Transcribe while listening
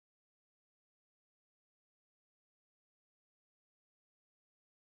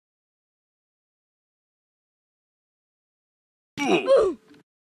Bruh.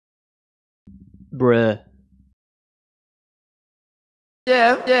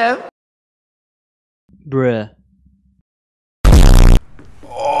 Yeah. Bruh.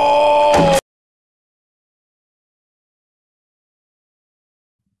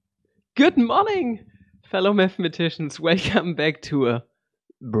 Good morning, fellow mathematicians. Welcome back to a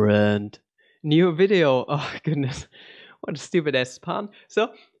brand new video. Oh goodness, what a stupid ass pun.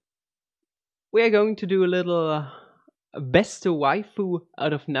 So, we are going to do a little Besto Waifu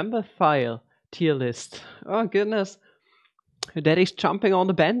out of Numberphile tier list. Oh goodness, Daddy's jumping on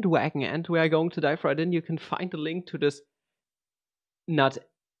the bandwagon, and we are going to dive right in. You can find the link to this not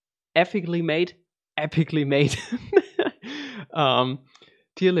epically made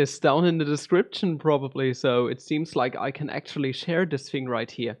tier list down in the description probably, so it seems like I can actually share this thing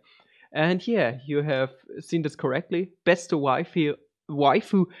right here. And yeah, you have seen this correctly. Best waifu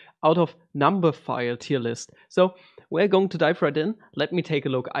out of Numberphile tier list. So we're going to dive right in. Let me take a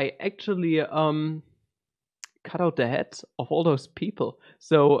look. I actually cut out the heads of all those people.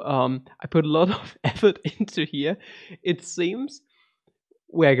 So I put a lot of effort into here. It seems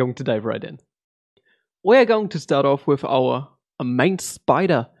we're going to dive right in. We're going to start off with our main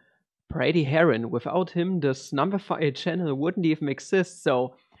spider, Brady Heron. Without him, this Numberphile channel wouldn't even exist,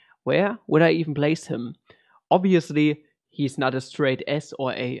 so where would I even place him? Obviously, he's not a straight S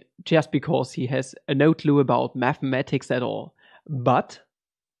or A, just because he has no clue about mathematics at all. But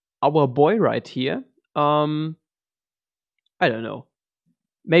our boy right here, I don't know.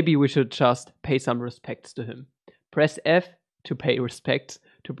 Maybe we should just pay some respects to him. Press F to pay respects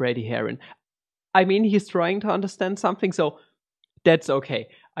to Brady Heron. I mean, he's trying to understand something, so that's okay,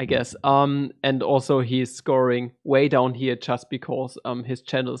 I guess. And also he's scoring way down here just because his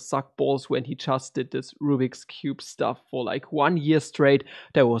channel sucked balls when he just did this Rubik's Cube stuff for like 1 year straight.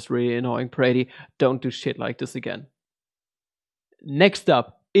 That was really annoying, Brady. Don't do shit like this again. Next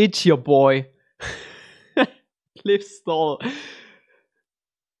up, it's your boy, Cliff Stall.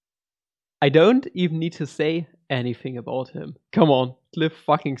 I don't even need to say anything about him. Come on, Cliff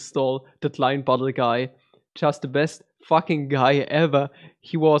fucking Stall, the client bottle guy. Just the best fucking guy ever.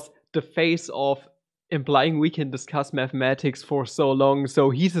 He was the face of implying we can discuss mathematics for so long, so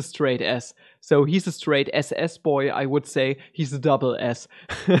he's a straight S. So he's a straight SS boy, I would say. He's a double S.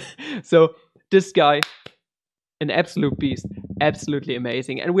 So this guy, an absolute beast. Absolutely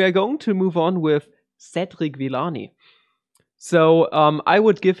amazing. And we are going to move on with Cedric Villani. So I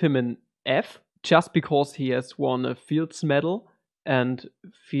would give him an F, just because he has won a Fields medal, and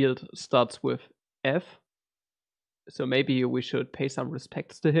Field starts with F. So maybe we should pay some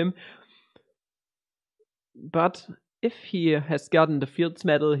respects to him. But if he has gotten the Fields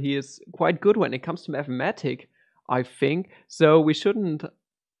medal, he is quite good when it comes to mathematics, I think. So we shouldn't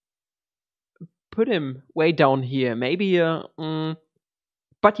put him way down here. Maybe, but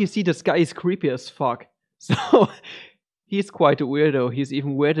you see, this guy is creepy as fuck. So he's quite a weirdo. He's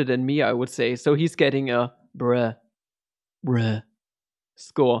even weirder than me, I would say. So he's getting a bruh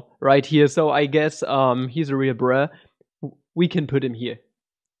score right here. So I guess he's a real bruh. We can put him here.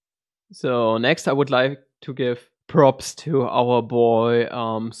 So next I would like to give props to our boy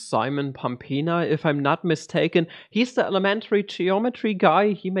Simon Pampina, if I'm not mistaken. He's the elementary geometry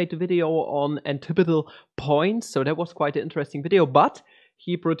guy. He made a video on antipodal points, so that was quite an interesting video. But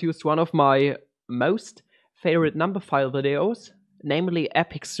he produced one of my most favorite Numberphile videos, namely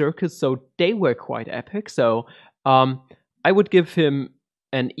Epic Circus, so they were quite epic. So I would give him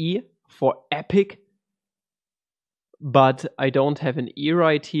an E for epic, but I don't have an E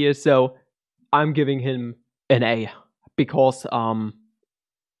right here, so I'm giving him an A, because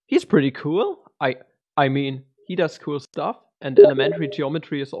he's pretty cool. I mean, he does cool stuff, and elementary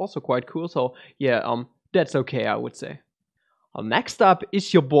geometry is also quite cool, so yeah, that's okay, I would say. Next up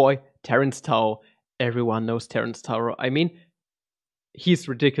is your boy Terence Tao. Everyone knows Terence Tao. I mean, he's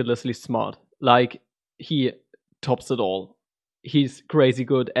ridiculously smart. Like, he tops it all. He's crazy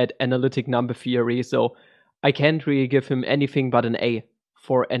good at analytic number theory, so I can't really give him anything but an A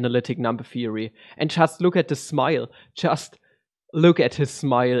for analytic number theory. And just look at the smile. Just look at his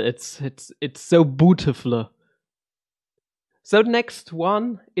smile. It's so beautiful. So the next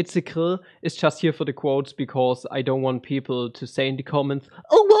one, It's a Grill, is just here for the quotes, because I don't want people to say in the comments,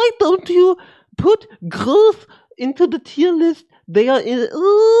 "Oh, why don't you put grills into the tier list? They are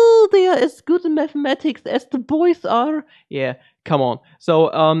as good in mathematics as the boys are." Yeah, come on.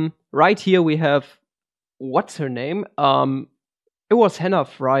 So right here we have, what's her name? It was Hannah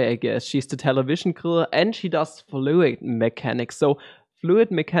Fry, I guess. She's the television grill, and she does fluid mechanics. So fluid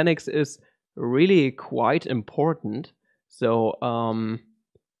mechanics is really quite important. So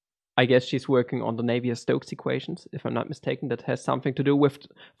I guess she's working on the Navier-Stokes equations, if I'm not mistaken. That has something to do with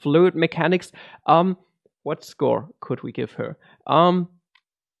fluid mechanics. What score could we give her?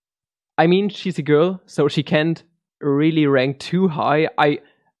 I mean, she's a girl, so she can't really rank too high.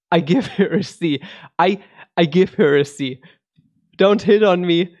 I give her a C. I give her a C. Don't hit on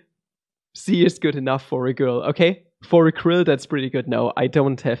me. C is good enough for a girl, okay? For a krill, that's pretty good. No, I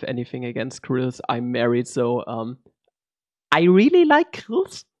don't have anything against krills. I'm married, so I really like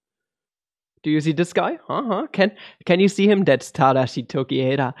krills. Do you see this guy? Can you see him? That's Tadashi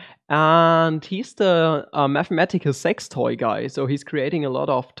Tokieda. And he's the mathematical sex toy guy. So he's creating a lot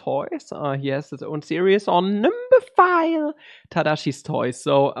of toys. He has his own series on Numberphile, Tadashi's Toys.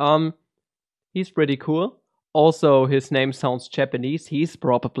 So he's pretty cool. Also, his name sounds Japanese. He's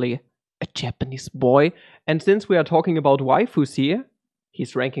probably a Japanese boy. And since we are talking about waifus here,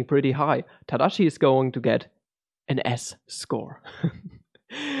 he's ranking pretty high. Tadashi is going to get an S score.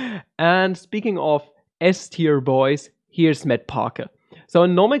 And speaking of S-tier boys, here's Matt Parker. So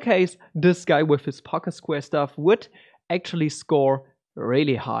in normal case, this guy with his Parker Square stuff would actually score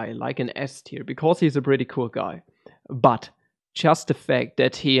really high, like an S-tier, because he's a pretty cool guy. But just the fact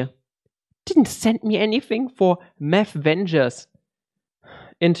that he didn't send me anything for Math Vengers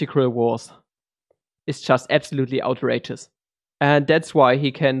Integral Wars is just absolutely outrageous. And that's why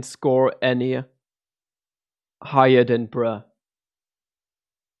he can score any higher than bruh.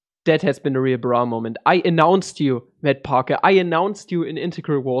 That has been a real bra moment. I announced you, Matt Parker. I announced you in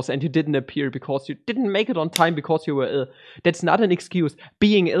Integral Wars and you didn't appear because you didn't make it on time because you were ill. That's not an excuse.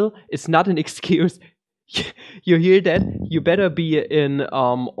 Being ill is not an excuse. You hear that? You better be in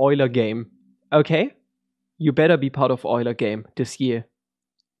Euler game. Okay? You better be part of Euler game this year.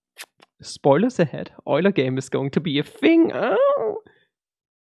 Spoilers ahead. Euler game is going to be a thing. Oh.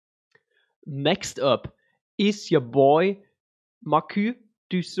 Next up is your boy Marcu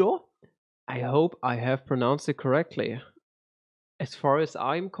Dussault. I hope I have pronounced it correctly. As far as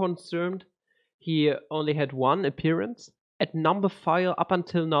I'm concerned, he only had one appearance at Numberphile up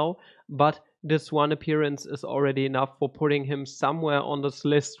until now, but this one appearance is already enough for putting him somewhere on this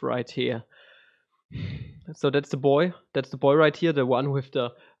list right here. So that's the boy. That's the boy right here, the one with the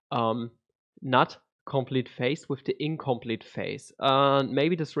not complete face, with the incomplete face.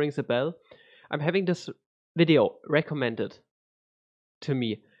 Maybe this rings a bell. I'm having this video recommended to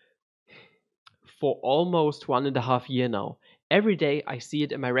me for almost 1.5 years now. Every day I see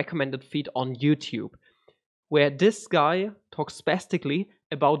it in my recommended feed on YouTube, where this guy talks spastically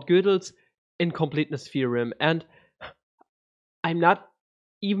about Gödel's incompleteness theorem, and I'm not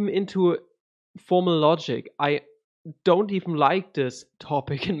even into formal logic. I don't even like this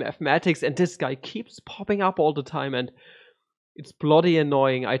topic in mathematics, and this guy keeps popping up all the time, and it's bloody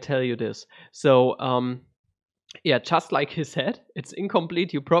annoying, I tell you this. So, yeah, just like his head, it's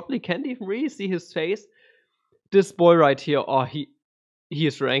incomplete. You probably can't even really see his face. This boy right here, oh, he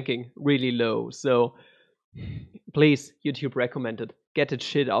is ranking really low. So please, YouTube recommended. Get that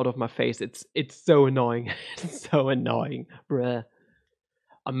shit out of my face. It's so annoying. It's so annoying, bruh.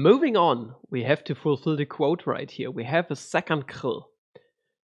 Moving on, we have to fulfill the quote right here. We have a second krill.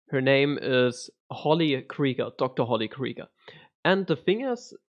 Her name is Holly Krieger, Dr. Holly Krieger. And the thing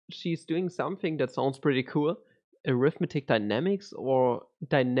is, she's doing something that sounds pretty cool. Arithmetic dynamics or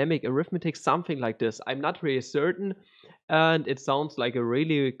dynamic arithmetic, something like this. I'm not really certain, and it sounds like a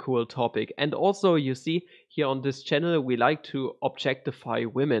really cool topic. And also, you see, here on this channel, we like to objectify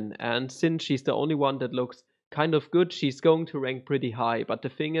women, and since she's the only one that looks kind of good, she's going to rank pretty high. But the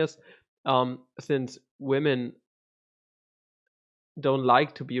thing is, since women don't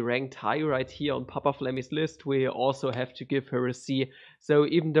like to be ranked high right here on Papa Flammy's list, we also have to give her a C. So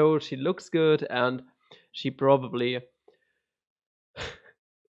even though she looks good and she probably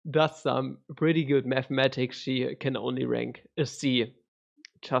does some pretty good mathematics, she can only rank a C,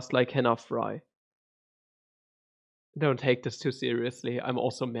 just like Hannah Fry. Don't take this too seriously. I'm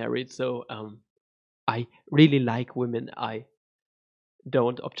also married, so I really like women. I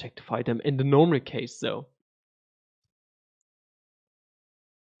don't objectify them in the normal case, so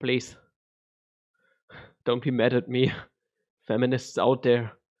please don't be mad at me, feminists out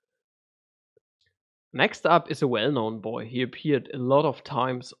there. Next up is a well-known boy. He appeared a lot of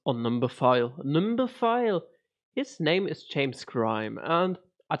times on Numberphile. Numberphile! His name is James Grime, and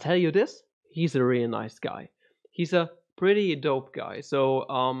I tell you this, he's a really nice guy. He's a pretty dope guy. So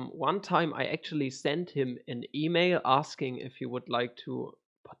one time I actually sent him an email asking if he would like to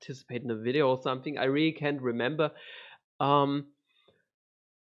participate in a video or something. I really can't remember.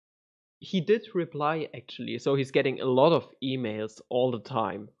 He did reply actually, so he's getting a lot of emails all the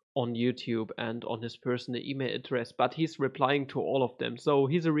time. on YouTube and on his personal email address, but he's replying to all of them. So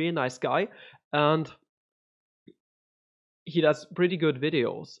he's a really nice guy, and he does pretty good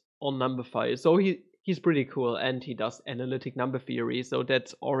videos on Numberphile. So he's pretty cool, and he does analytic number theory, so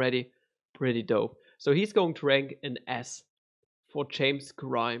that's already pretty dope. So he's going to rank an S for James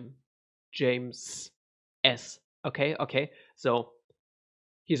Grime. James S. Okay. So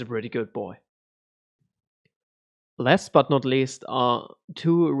he's a pretty good boy. Last but not least are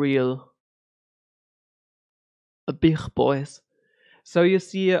two real big boys. So you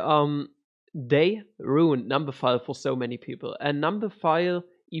see, they ruined Numberphile for so many people. And Numberphile,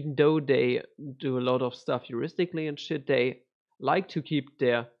 even though they do a lot of stuff heuristically and shit, they like to keep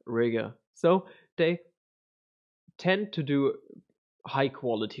their rigor. So they tend to do high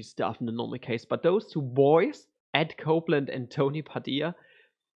quality stuff in the normal case. But those two boys, Ed Copeland and Tony Padilla,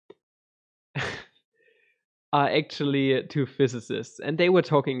 are actually two physicists. And they were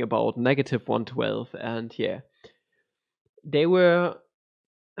talking about negative 112. And yeah, they were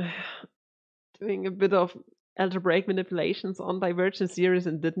doing a bit of algebraic manipulations on divergent series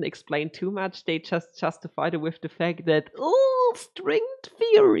and didn't explain too much. They just justified it with the fact that, oh, string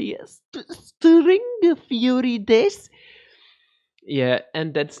theory, this. Yeah,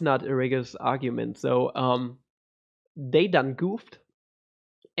 and that's not a rigorous argument. So they done goofed,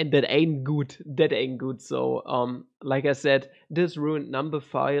 and that ain't good. So like I said, this ruined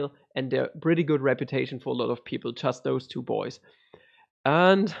Numberphile and their pretty good reputation for a lot of people, just those two boys.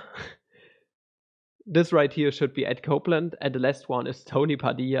 And this right here should be Ed Copeland, and the last one is Tony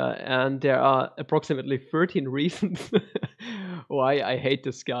Padilla, and there are approximately 13 reasons why I hate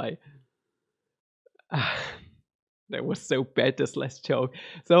this guy. That was so bad, this last joke.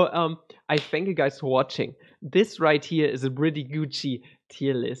 So I thank you guys for watching. This right here is a pretty Gucci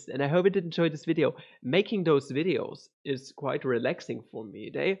tier list, and I hope you did enjoy this video. Making those videos is quite relaxing for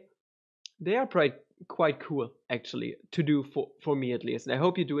me. They are quite cool, actually, to do for me at least, and I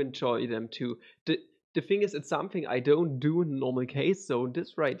hope you do enjoy them too. The thing is, it's something I don't do in normal case, so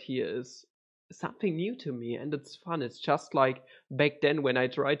this right here is something new to me, and it's fun. It's just like back then when I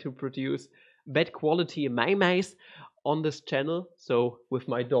tried to produce bad quality memes on this channel, so with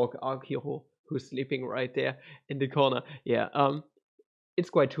my dog Arkhiro, who's sleeping right there in the corner. Yeah, it's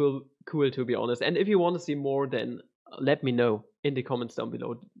quite cool to be honest, and if you want to see more, then let me know in the comments down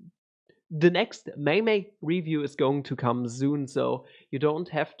below. The next meme review is going to come soon, so you don't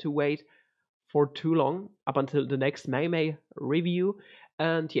have to wait for too long up until the next meme review.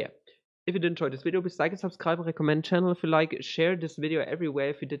 And yeah, if you did enjoy this video, please like and subscribe and recommend channel if you like. Share this video everywhere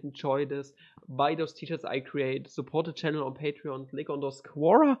if you did enjoy this. Buy those t-shirts I create. Support the channel on Patreon. Click on those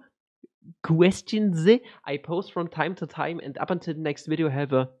Quora questions I post from time to time. And up until the next video,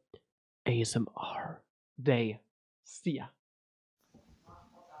 have a ASMR day. See ya.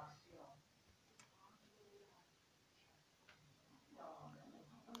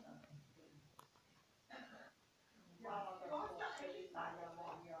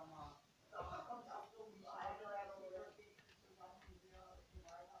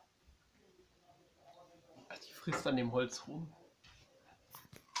 Die frisst an dem Holz rum.